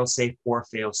as fail-safe or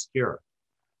fail-secure.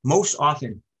 Most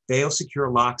often, fail-secure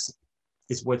locks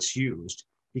is what's used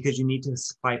because you need to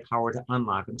supply power to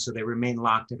unlock them so they remain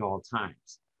locked at all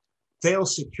times.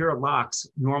 Fail-secure locks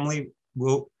normally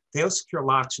will Fail-secure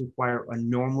locks require a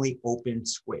normally open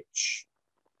switch.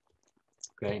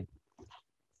 Okay.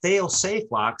 Fail-safe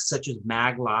locks, such as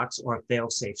mag locks or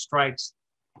fail-safe strikes,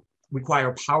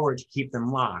 require power to keep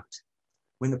them locked.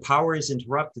 When the power is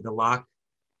interrupted,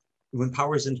 when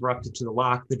power is interrupted to the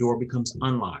lock, the door becomes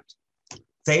unlocked.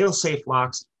 Fail-safe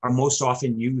locks are most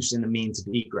often used in the means of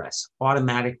egress,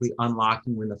 automatically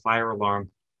unlocking when the fire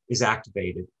alarm is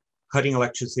activated, cutting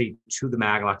electricity to the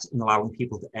mag locks and allowing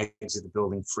people to exit the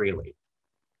building freely.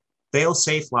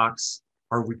 Fail-safe locks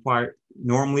require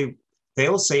normally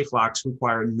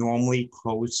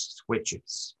closed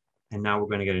switches. And now we're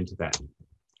going to get into that.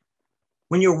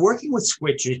 When you're working with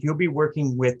switches, you'll be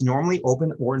working with normally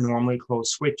open or normally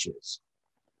closed switches.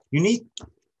 You need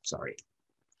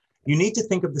to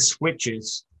think of the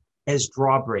switches as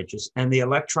drawbridges and the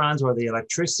electrons or the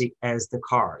electricity as the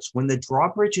cars. When the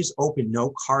drawbridge is open,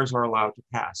 no cars are allowed to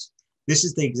pass. This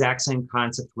is the exact same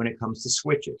concept when it comes to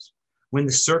switches. When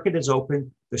the circuit is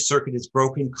open, the circuit is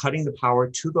broken, cutting the power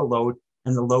to the load,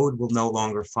 and the load will no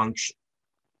longer function.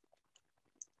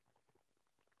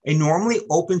 A normally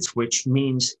open switch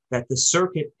means that the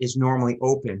circuit is normally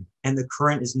open and the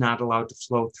current is not allowed to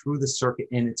flow through the circuit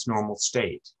in its normal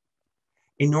state.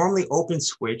 A normally open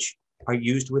switch are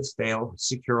used with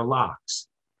fail-secure locks.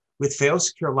 With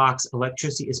fail-secure locks,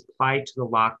 electricity is applied to the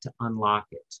lock to unlock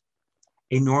it.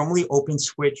 A normally open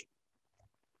switch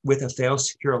with a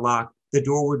fail-secure lock, the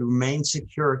door would remain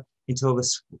secure until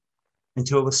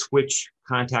the switch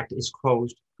contact is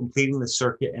closed, completing the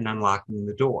circuit and unlocking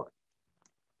the door.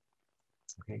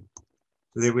 Okay,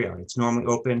 so there we are. It's normally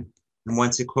open, and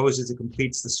once it closes, it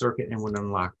completes the circuit and would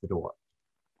unlock the door.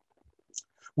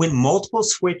 When multiple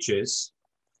switches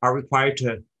are required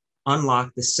to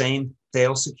unlock the same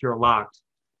fail-secure lock,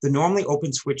 the normally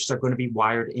open switches are going to be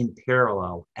wired in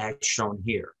parallel, as shown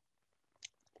here.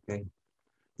 Okay.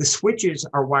 The switches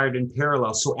are wired in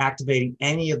parallel, so activating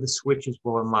any of the switches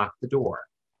will unlock the door.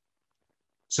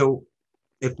 So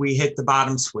if we hit the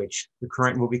bottom switch, the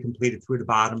current will be completed through the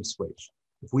bottom switch.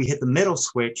 If we hit the middle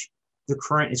switch, the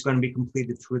current is going to be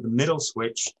completed through the middle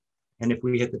switch. And if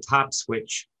we hit the top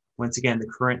switch, once again, the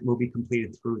current will be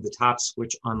completed through the top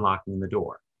switch, unlocking the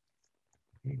door.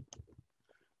 Okay.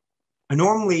 A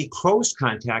normally closed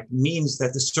contact means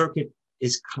that the circuit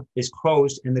is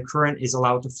closed and the current is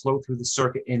allowed to flow through the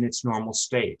circuit in its normal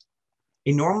state.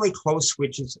 A normally closed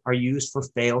switches are used for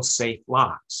fail-safe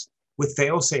locks. With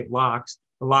fail-safe locks,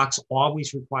 the locks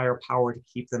always require power to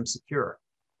keep them secure.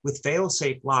 With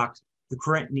fail-safe locks, the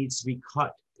current needs to be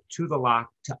cut to the lock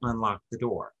to unlock the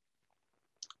door.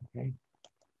 Okay.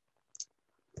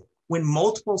 When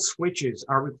multiple switches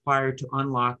are required to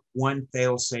unlock one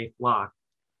fail-safe lock,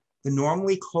 the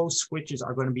normally closed switches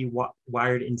are going to be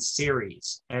wired in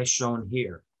series, as shown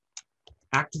here.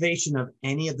 Activation of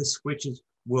any of the switches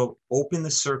will open the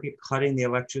circuit, cutting the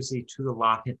electricity to the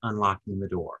lock and unlocking the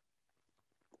door.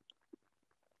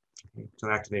 Okay, so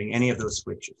activating any of those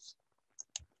switches.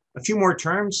 A few more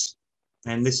terms,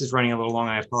 and this is running a little long,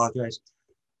 I apologize.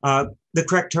 The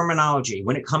correct terminology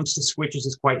when it comes to switches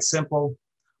is quite simple.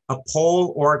 A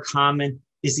pole or a common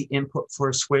is the input for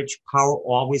a switch. Power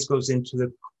always goes into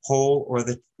the pole or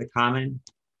the common.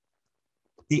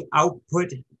 The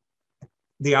output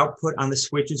on the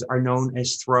switches are known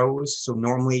as throws. So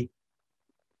normally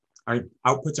our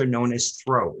outputs are known as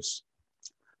throws.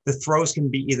 The throws can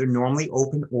be either normally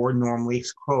open or normally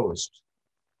closed.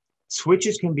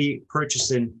 Switches can be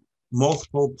purchased in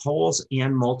multiple poles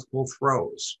and multiple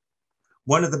throws.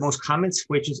 One of the most common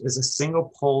switches is a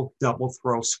single pole double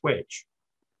throw switch.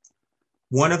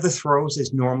 One of the throws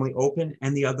is normally open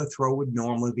and the other throw would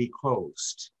normally be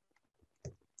closed.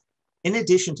 In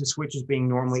addition to switches being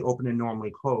normally open and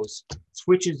normally closed,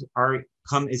 switches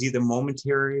come as either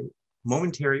momentary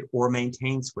or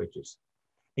maintained switches.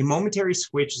 A momentary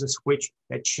switch is a switch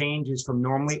that changes from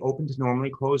normally open to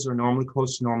normally closed or normally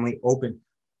closed to normally open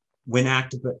when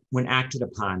acted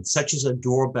upon, such as a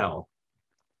doorbell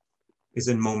is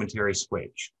a momentary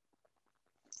switch.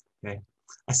 Okay.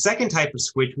 A second type of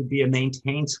switch would be a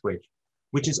maintained switch,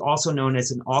 which is also known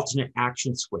as an alternate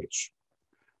action switch.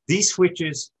 These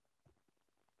switches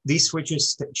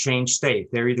change state.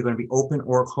 They're either going to be open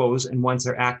or closed, and once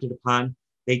they're acted upon,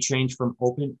 they change from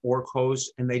open or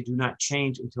closed, and they do not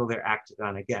change until they're acted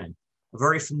on again. A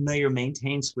very familiar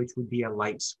maintained switch would be a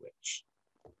light switch.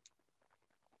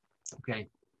 Okay.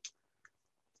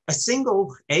 A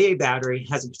single AA battery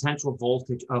has a potential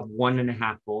voltage of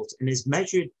 1.5 volts and is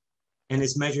measured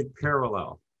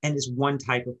parallel and is one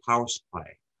type of power supply.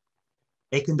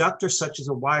 A conductor such as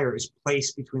a wire is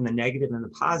placed between the negative and the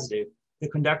positive. The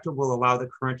conductor will allow the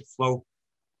current to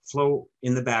flow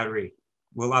in the battery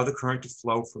will allow the current to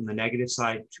flow from the negative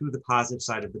side to the positive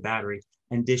side of the battery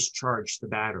and discharge the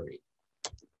battery.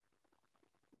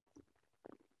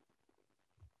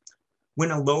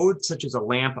 When a load such as a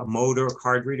lamp, a motor, a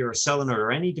card reader, a solenoid,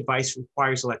 or any device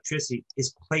requires electricity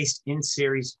is placed in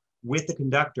series with the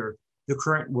conductor, the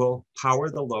current will power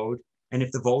the load, and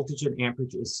if the voltage and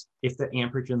amperage is, if the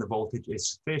amperage and the voltage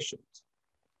is sufficient.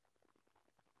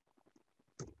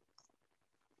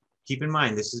 Keep in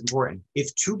mind, this is important.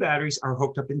 If two batteries are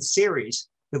hooked up in series,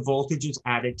 the voltage is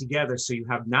added together. So you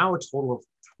have now a total of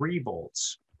 3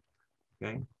 volts,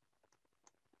 okay?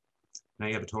 Now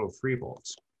you have a total of 3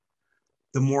 volts.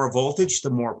 The more voltage, the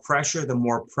more pressure, the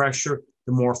more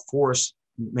force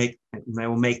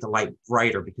will make the light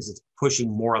brighter because it's pushing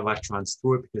more electrons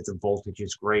through it because the voltage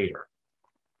is greater.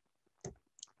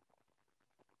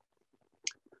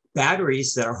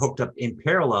 Batteries that are hooked up in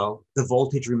parallel, the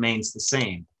voltage remains the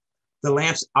same. The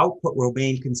lamp's output will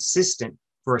remain consistent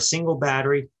for a single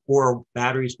battery or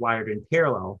batteries wired in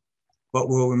parallel, but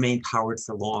will remain powered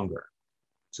for longer.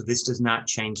 So this does not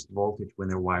change the voltage when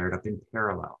they're wired up in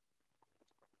parallel.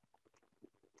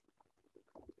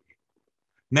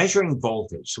 Measuring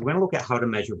voltage. So we're going to look at how to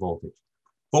measure voltage.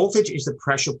 Voltage is the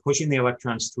pressure pushing the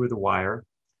electrons through the wire,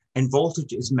 and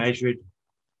voltage is measured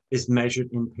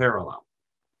in parallel.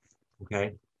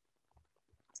 Okay.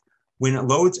 When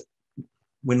loads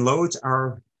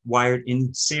are wired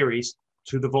in series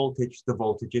to the voltage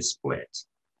is split.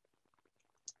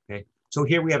 Okay. So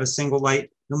here we have a single light.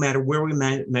 No matter where we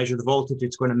measure the voltage,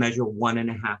 it's going to measure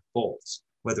 1.5 volts.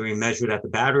 Whether we measure it at the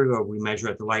battery or we measure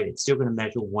at the light, it's still going to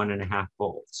measure 1.5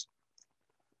 volts.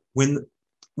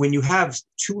 When you have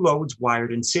 2 loads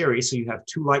wired in series, so you have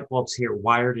 2 light bulbs here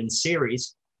wired in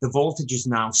series, the voltage is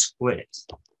now split.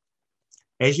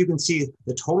 As you can see,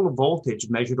 the total voltage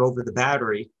measured over the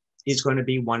battery is going to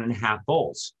be 1.5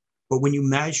 volts. But when you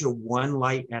measure one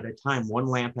light at a time, one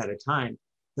lamp at a time,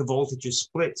 the voltage is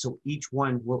split, so each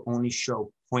one will only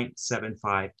show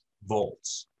 0.75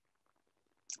 volts.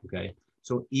 Okay.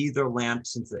 So either lamp,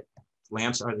 since the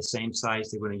lamps are the same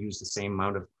size, they're going to use the same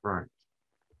amount of current.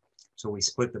 So we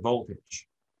split the voltage.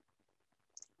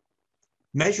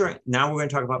 Measuring, now we're going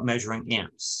to talk about measuring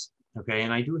amps. Okay,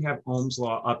 and I do have Ohm's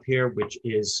law up here, which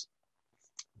is,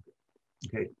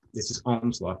 okay, this is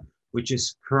Ohm's law, which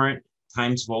is current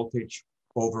times voltage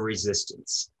over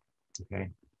resistance. Okay.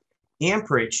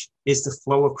 Amperage is the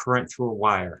flow of current through a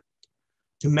wire.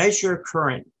 To measure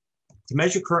current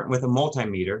with a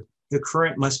multimeter, the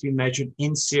current must be measured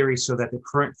in series so that the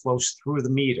current flows through the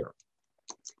meter.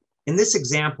 In this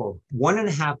example,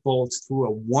 1.5 volts through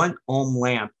a 1 ohm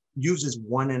lamp uses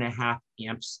 1.5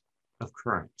 amps of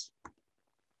current,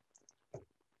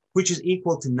 which is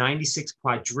equal to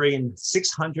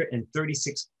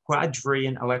 636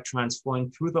 quadrillion electrons flowing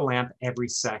through the lamp every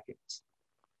second.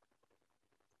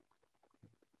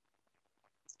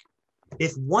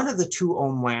 If one of the 2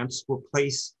 ohm lamps were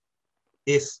placed,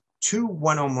 if 2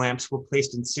 1 ohm lamps were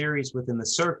placed in series within the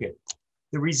circuit,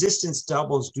 the resistance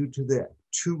doubles due to the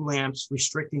 2 lamps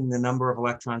restricting the number of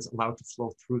electrons allowed to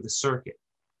flow through the circuit.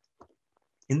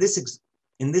 In this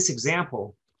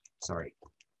example,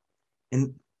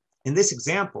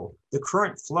 the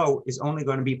current flow is only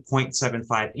going to be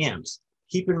 0.75 amps.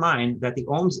 Keep in mind that the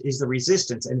ohms is the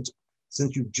resistance, and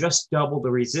since you just double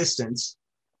the resistance,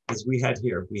 as we had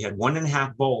here, we had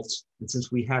 1.5 volts, and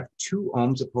since we have 2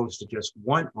 ohms opposed to just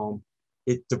 1 ohm,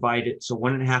 it divided, so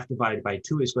 1.5 divided by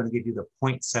 2 is going to give you the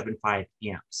 0.75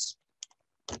 amps.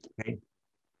 Okay.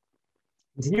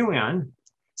 Continuing on,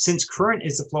 since current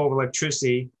is the flow of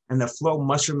electricity and the flow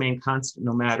must remain constant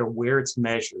no matter where it's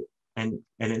measured, and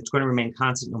it's going to remain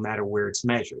constant no matter where it's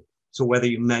measured. So whether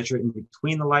you measure in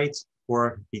between the lights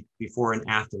or before and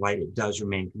after light, it does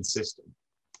remain consistent.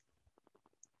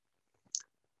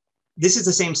 This is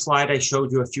the same slide I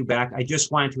showed you a few back. I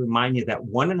just wanted to remind you that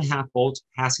 1.5 volts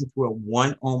passing through a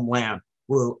 1 ohm lamp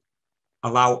will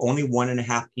allow only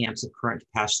 1.5 amps of current to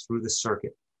pass through the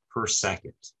circuit per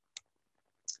second.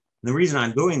 And the reason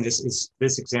I'm doing this is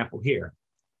this example here.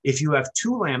 If you have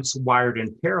 2 lamps wired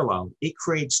in parallel, it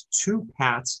creates 2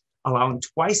 paths, allowing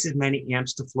twice as many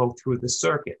amps to flow through the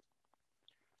circuit.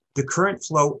 The current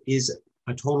flow is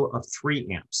a total of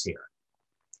 3 amps here,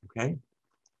 okay?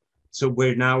 So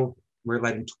we're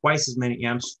letting twice as many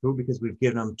amps through because we've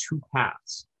given them 2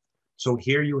 paths. So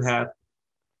here you have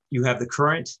the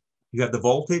current, you have the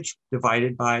voltage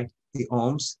divided by the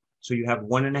ohms. So you have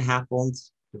 1.5 ohms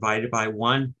divided by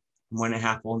 1, and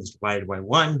 1.5 ohms divided by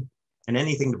 1, and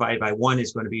anything divided by 1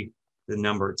 is going to be the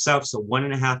number itself. So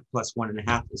 1.5 plus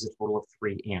 1.5 is a total of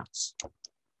 3 amps.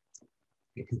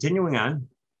 Okay, continuing on.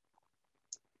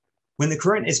 When the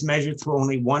current is measured through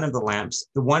only one of the lamps,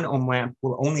 the 1 ohm lamp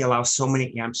will only allow so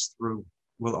many amps through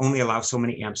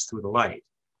the light.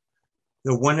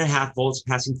 The 1.5 volts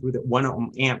passing through the 1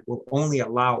 ohm amp will only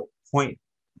allow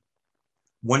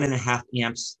 1.5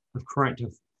 amps of current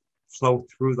to flow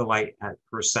through the light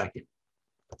per second.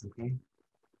 Okay.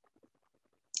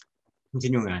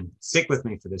 Continuing on, stick with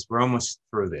me for this. We're almost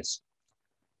through this.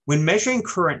 When measuring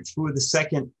current through the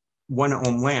second 1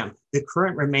 ohm lamp, the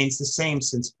current remains the same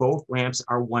since both lamps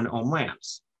are 1 ohm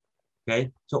lamps. Okay,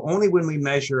 so only when we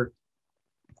measure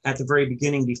at the very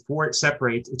beginning before it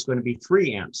separates, it's going to be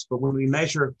 3 amps. But when we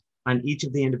measure on each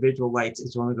of the individual lights,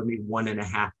 it's only going to be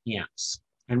 1.5 amps.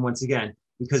 And once again,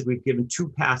 because we've given 2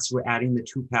 paths, we're adding the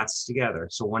 2 paths together.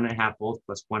 So 1.5 volts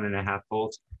plus 1.5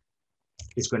 volts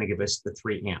is going to give us the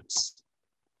 3 amps.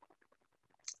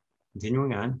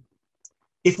 Continuing on.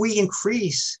 If we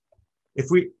increase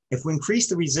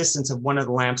the resistance of one of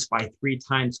the lamps by 3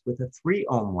 times with a 3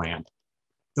 ohm lamp,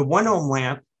 the 1 ohm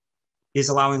lamp is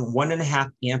allowing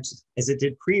 1.5 amps as it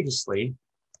did previously,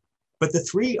 but the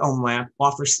 3 ohm lamp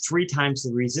offers 3 times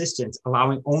the resistance,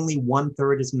 allowing only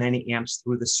 1/3 as many amps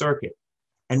through the circuit.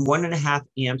 And 1.5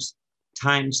 amps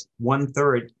times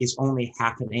 1/3 is only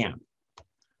 0.5 amp.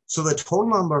 So the total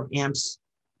number of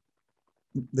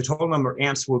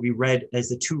amps will be read as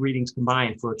the 2 readings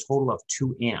combined for a total of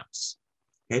 2 amps.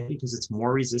 Okay, because it's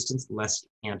more resistance, less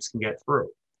amps can get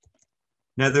through.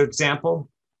 Another example,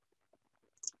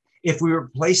 if we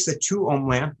replace the 3 ohm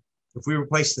lamp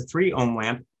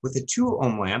with a 2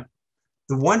 ohm lamp,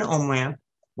 the 1 ohm lamp,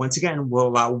 once again, will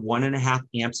allow 1.5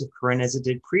 amps of current as it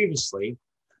did previously.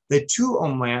 The 2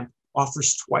 ohm lamp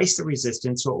offers twice the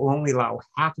resistance, so it will only allow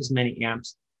half as many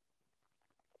amps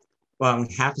for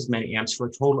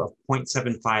a total of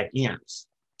 0.75 amps.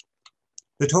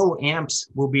 The total amps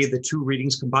will be the 2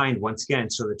 readings combined once again,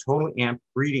 so the total amp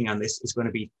reading on this is going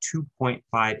to be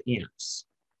 2.5 amps.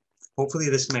 Hopefully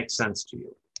this makes sense to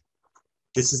you.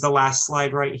 This is the last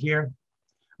slide right here.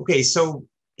 Okay, so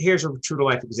here's a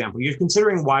true-to-life example. You're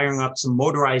considering wiring up some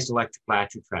motorized electric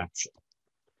battery traction.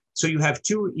 So you have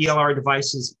 2 ELR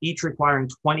devices, each requiring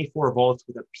 24 volts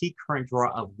with a peak current draw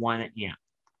of 1 amp.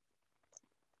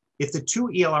 If the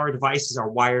 2 ELR devices are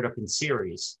wired up in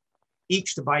series,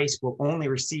 each device will only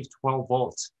receive 12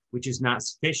 volts, which is not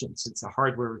sufficient since the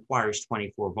hardware requires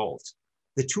 24 volts.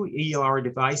 The 2 ELR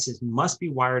devices must be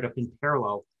wired up in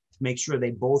parallel to make sure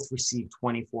they both receive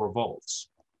 24 volts.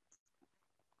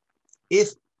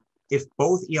 If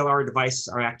both ELR devices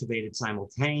are activated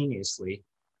simultaneously,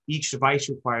 each device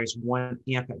requires 1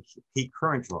 amp at peak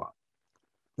current draw.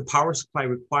 The power supply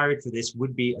required for this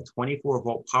would be a 24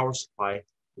 volt power supply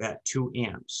at 2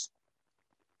 amps.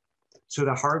 So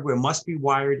the hardware must be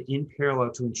wired in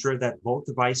parallel to ensure that both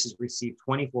devices receive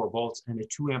 24 volts and a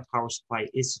 2 amp power supply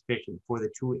is sufficient for the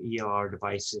 2 ELR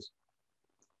devices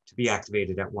to be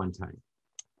activated at one time.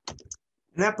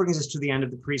 And that brings us to the end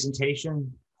of the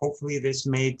presentation. Hopefully this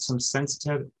made some sense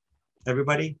to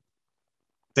everybody.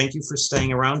 Thank you for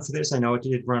staying around for this. I know it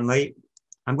did run late.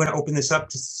 I'm going to open this up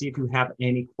to see if you have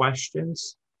any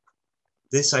questions.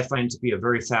 This I find to be a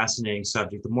very fascinating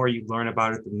subject. The more you learn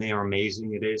about it, the more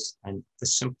amazing it is, and the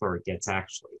simpler it gets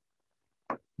actually.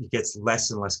 It gets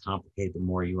less and less complicated the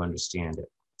more you understand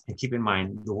it. And keep in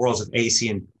mind, the worlds of AC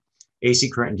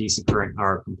current and DC current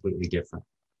are completely different.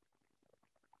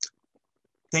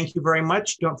 Thank you very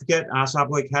much. Don't forget,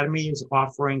 Abloy Academy is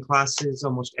offering classes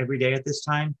almost every day at this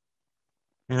time.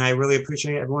 And I really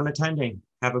appreciate everyone attending.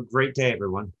 Have a great day,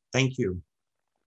 everyone. Thank you.